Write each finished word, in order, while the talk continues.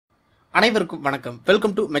அனைவருக்கும் வணக்கம்.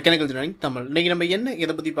 Welcome to mechanical engineering Tamil. இன்னைக்கு நம்ம என்ன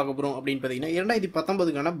இதை பத்தி பார்க்க போறோம் அப்படின்னு பாத்தீங்கன்னா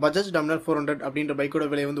 2019க்கான பஜாஜ் டாமினர் 400 அப்படின்ற பைக்கோட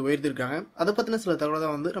விலை வந்து உயர்த்திருக்காங்க. அதை பத்தின சில தகவலை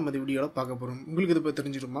தான் வந்து நம்ம இந்த வீடியோல பார்க்க போறோம். உங்களுக்கு இதை பத்தி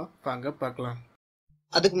தெரிஞ்சிருமா? வாங்க பார்க்கலாம்.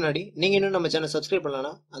 அதுக்கு முன்னாடி நீங்க இன்னும் நம்ம சேனல் சப்ஸ்கிரைப்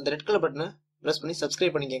பண்ணலனா அந்த ரெட் கலர் பட்டனை பிரஸ் பண்ணி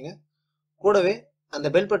சப்ஸ்கிரைப் பண்ணிக்கங்க. கூடவே அந்த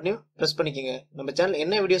பெல் பட்டனையும் பிரஸ் பண்ணிக்கங்க. நம்ம சேனல்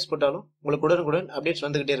என்ன வீடியோஸ் போட்டாலும் உங்களுக்கு உடனுக்குடன் அப்டேட்ஸ்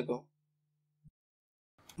வந்துகிட்டே இருக்கும்.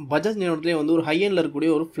 பஜாஜ் நிறுவனத்திலே வந்து ஒரு ஹை எண்ட்ல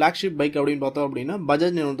இருக்கக்கூடிய ஒரு ஃபிளாக்ஷிப் பைக் அப்படின்னு பார்த்தோம் அப்படின்னா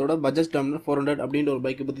பஜாஜ் நிறுவனத்தோட பஜாஜ் டாமினர் 400 அப்படின்ற ஒரு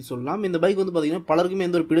பைக்கை பத்தி சொல்லலாம். இந்த பைக் வந்து பாத்தீங்கன்னா பலருக்குமே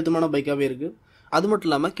எந்த ஒரு பிடித்தமான பைக்காவே இருக்கு. அது மட்டும்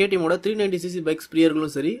இல்லாமல் கேடிஎம்மோட 390cc பைக்ஸ்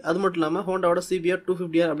பிரியர்களும் சரி, அது மட்டும் இல்லாமல் ஹோண்டாவோட சிபிஆர்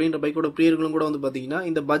 250R அப்படின்ற பைக்கோட பிரியர்களும் கூட வந்து பார்த்தீங்கன்னா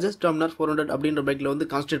இந்த பஜாஜ் டாமினர் 400 அப்படின்ற பைக்கில் வந்து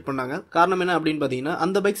கான்சன்ட்ரேட் பண்ணாங்க. காரணம் என்ன அப்படின்னு பார்த்தீங்கன்னா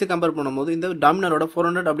அந்த பைக்ஸை கம்பேர் பண்ணும்போது இந்த டாமினரோட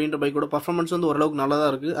 400 அப்படின்ற பைக்கோட பர்ஃபார்மன்ஸ் வந்து ஓரளவுக்கு நல்லா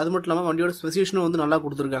தான் இருக்குது. அது மட்டும் இல்லாமல் வண்டியோட ஸ்பெசிஃபிகேஷனும் வந்து நல்லா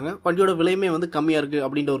கொடுத்துருக்காங்க. வண்டியோட விலையுமே வந்து கம்மியாக இருக்குது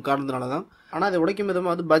அப்படின்ற ஒரு காரணத்தினால தான். ஆனால் அதை உடைக்கும்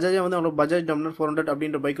விதமாக வந்து பஜாஜா வந்து அவ்வளோ பஜாஜ் டாமினர் 400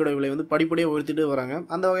 அப்படின்ற பைக்கோட விலை வந்து படிப்படியாக உயர்த்திட்டு வராங்க.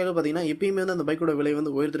 அந்த வகையில் பார்த்தீங்கன்னா எப்பயுமே வந்து அந்த பைக்கோட விலை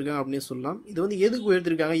வந்து உயர்த்திருக்காங்க அப்படின்னு சொல்லலாம். இது வந்து எதுக்கு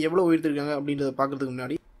உயர்த்திருக்காங்க, எவ்வளோ உயர்த்திருக்காங்க அப்படின்றத பார்க்கறதுக்கு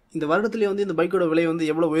முன்னாடி இந்த வருடத்திலே வந்து இந்த பைக்கோட விலை வந்து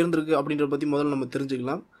எவ்வளோ உயர்ந்திருக்கு அப்படின்றத பற்றி முதல்ல நம்ம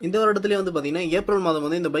தெரிஞ்சுக்கலாம். இந்த வருடத்திலே வந்து பார்த்தீங்கன்னா ஏப்ரல் மாதம்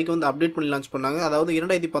வந்து இந்த பைக் வந்து அப்டேட் பண்ணி லான்ச் பண்ணாங்க. அதாவது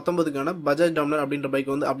 2019க்கான பஜாஜ் டாமினர் அப்படின்ற பைக்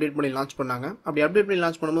வந்து அப்டேட் பண்ணி லான்ச் பண்ணாங்க. அப்படி அப்டேட் பண்ணி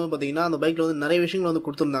லான்ச் பண்ணும்போது பார்த்தீங்கன்னா அந்த பைக்கில் வந்து நிறைய விஷயங்கள் வந்து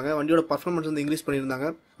கொடுத்துருந்தாங்க. வண்டியோட பர்ஃபார்மன்ஸ் வந்து இன்க்ரீஸ் பண்ணியிருந்தாங்க.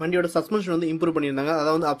 வண்டியோட சஸ்பென்ஷன் வந்து இம்ப்ரூவ் பண்ணியிருந்தாங்க.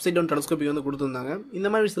 அதாவது அப்சைட் டவுன் டெலஸ்கோபிக் வந்து கொடுத்துருந்தாங்க. இந்த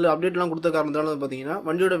மாதிரி சில அப்டேட்லாம் கொடுத்த காரணத்தால பார்த்தீங்கன்னா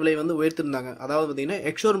வண்டியோட விலை வந்து உயர்த்திருந்தாங்க. அதாவது பார்த்தீங்கன்னா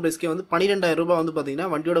எக்ஸ்ஷோரூம் பிரைஸ்க்கே வந்து 12,000 ரூபாய் வந்து பார்த்தீங்கன்னா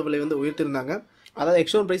வண்டியோட விலை வந்து உயர்த்திருந்தாங்க. அதாவது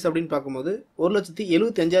எக்ஸ்ஷோரூம் பிரைஸ் அப்படின்னு பார்க்கும்போது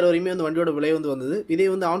 1,75,000 வரையுமே வந்து வண்டியோட விலை வந்து வந்தது. இதே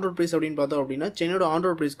வந்து ஆன் ரோட் பிரைஸ் அப்படின்னு பார்த்தோம் அப்படின்னா சென்னையோட ஆன்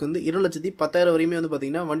ரோட் பிரைஸ்க்கு வந்து 2,10,000 வரையுமே வந்து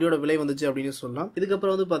பார்த்தீங்கன்னா வண்டியோட விலை வந்துச்சு அப்படின்னு சொல்லலாம்.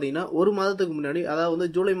 இதுக்கப்புறம் வந்து பார்த்தீங்கன்னா ஒரு மாதத்துக்கு முன்னாடி, அதாவது வந்து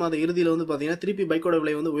ஜூலை மாத இறுதியில் வந்து பார்த்தீங்கன்னா திருப்பி பைக்கோட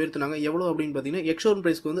விலை வந்து உயர்த்தினாங்க. எவ்வளோ அப்படின்னு பார்த்தீங்கன்னா எக்ஸ்ஷோரூம்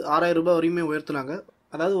பிரைஸ்க்கு வந்து 6,000 ரூபாய் வரையுமே உயர்த்தினாங்க.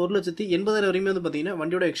 அதாவது 1,80,000 வரையுமே வந்து பார்த்தீங்கன்னா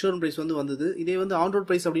வண்டியோட எக்ஸ்ஷோரூம் பிரைஸ் வந்து வந்தது. இதே வந்து ஆன் ரோட்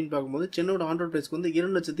பிரைஸ் அப்படின்னு பார்க்கும்போது சென்னையோட ஆன் ரோட் பிரைஸ்க்கு வந்து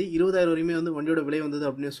 2,20,000 வரையுமே வந்து வண்டியோட விலை வந்தது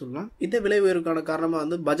அப்படின்னு சொல்லலாம். இந்த விலை உயர்வுக்கான காரணமாக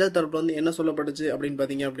வந்து பஜாஜ் தரப்புல வந்து என்ன சொல்லப்பட்டுச்சு அப்படின்னு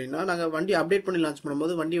பார்த்தீங்க அப்படின்னா, நாங்கள் வண்டி அப்டேட் பண்ணி லான்ச்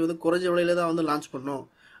பண்ணும்போது வண்டி வந்து குறைஞ்ச விலையில தான் வந்து லான்ச் பண்ணோம்.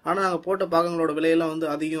 ஆனால் நாங்கள் போட்ட பாகங்களோட விலையெல்லாம் வந்து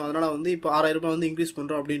அதிகம், அதனால வந்து இப்போ 6,000 ரூபாய் வந்து இன்க்ரீஸ்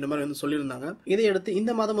பண்ணுறோம் அப்படின்ற மாதிரி வந்து சொல்லியிருந்தாங்க. இதையடுத்து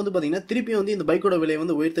இந்த மாதம் வந்து பார்த்தீங்கன்னா திருப்பி வந்து இந்த பைக்கோட விலையை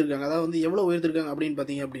வந்து உயர்த்திருக்காங்க. அதாவது வந்து எவ்வளோ உயர்த்திருக்காங்க அப்படின்னு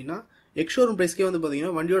பார்த்தீங்க அப்படின்னா எக்ஸ்ஷோரூம் பிரைஸ்க்கே வந்து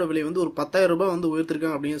பார்த்தீங்கன்னா வண்டியோட விலை வந்து ஒரு 10,000 ரூபாய் வந்து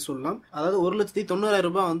உயர்த்திருக்காங்க அப்படின்னு சொல்லலாம். அதாவது 1,90,000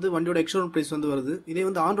 ரூபாய் வந்து வண்டியோட எக்ஸ்ஷோரூம் பிரைஸ் வந்து வருது. இதே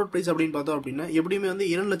வந்து ஆன் ரோட் பிரைஸ் அப்படின்னு பார்த்தோம் அப்படின்னா எப்படியுமே வந்து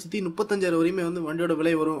 2,35,000 வரையுமே வந்து வண்டியோட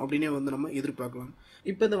விலை வரும் அப்படின்னே வந்து நம்ம எதிர்பார்க்கலாம்.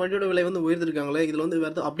 இப்போ இந்த வண்டியோட விலை வந்து உயர்த்திருக்காங்களே, இதில் வந்து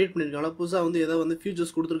வேறு அப்டேட் பண்ணியிருக்காங்களா, புதுசாக வந்து ஏதாவது வந்து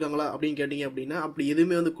ஃபியூச்சர்ஸ் கொடுத்துருக்காங்களா அப்படின்னு கேட்டிங்க அப்படின்னா அப்படி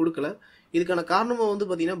எதுவுமே வந்து கொடுக்கல. இதுக்கான காரணமும் வந்து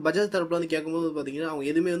பார்த்தீங்கன்னா பஜாஜ் தரப்புல வந்து கேட்கும்போது பார்த்தீங்கன்னா அவங்க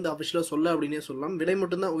எதுவுமே வந்து அஃபிஷியலாக சொல்ல அப்படின்னே சொல்லலாம். விலை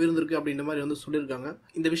மட்டும்தான் உயர்ந்திருக்கு அப்படின்ற மாதிரி வந்து சொல்லியிருக்காங்க.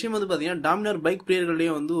 இந்த விஷயம் வந்து பார்த்தீங்கன்னா டாமினர் பைக்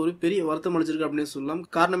பிரியர்களையும் வந்து ஒரு பெரிய வருத்தம் அளிச்சிருக்கு அப்படின்னு சொல்லலாம்.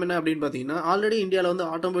 காரணம் என்ன அப்படின்னு பார்த்தீங்கன்னா ஆல்ரெடி இந்தியாவில் வந்து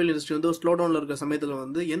ஆட்டோமொபைல் இண்டஸ்ட்ரி வந்து ஒரு ஸ்லோ டவுனில் இருக்க சமயத்தில்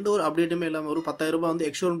வந்து எந்த ஒரு அப்டேட்டுமே இல்லாமல் ஒரு 10,000 ரூபாய் வந்து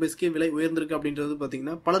எக்ஸ்ஷோரூம் பிரைஸ்க்கே விலை உயர்ந்திருக்கு அப்படின்றது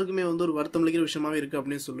பார்த்தீங்கன்னா பலருக்குமே வந்து ஒரு வருத்தம் அளிக்கிற விஷயமாவே இருக்கு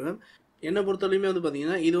அப்படின்னு சொல்லுவேன். என்னை பொறுத்தவரையுமே வந்து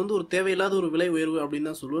பார்த்தீங்கன்னா இது வந்து ஒரு தேவையில்லாத ஒரு விலை உயர்வு அப்படின்னு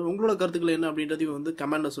தான் சொல்லுவேன். உங்களோட கருத்துக்கள் என்ன அப்படின்றதையும் வந்து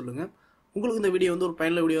கமெண்ட்ல சொல்லுங்க. உங்களுக்கு இந்த வீடியோ வந்து ஒரு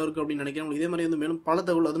பயனுள்ள வீடியோ இருக்கு அப்படின்னு நினைக்கிறேன். இதே மாதிரி வந்து மேலும் பல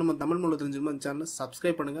தகவல் அது நம்ம தமிழ் மொழியில் தெரிஞ்சுக்கணும். சேனலை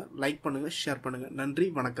சப்ஸ்கிரைப் பண்ணுங்க, லைக் பண்ணுங்க, ஷேர் பண்ணுங்க. நன்றி,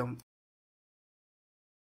 வணக்கம்.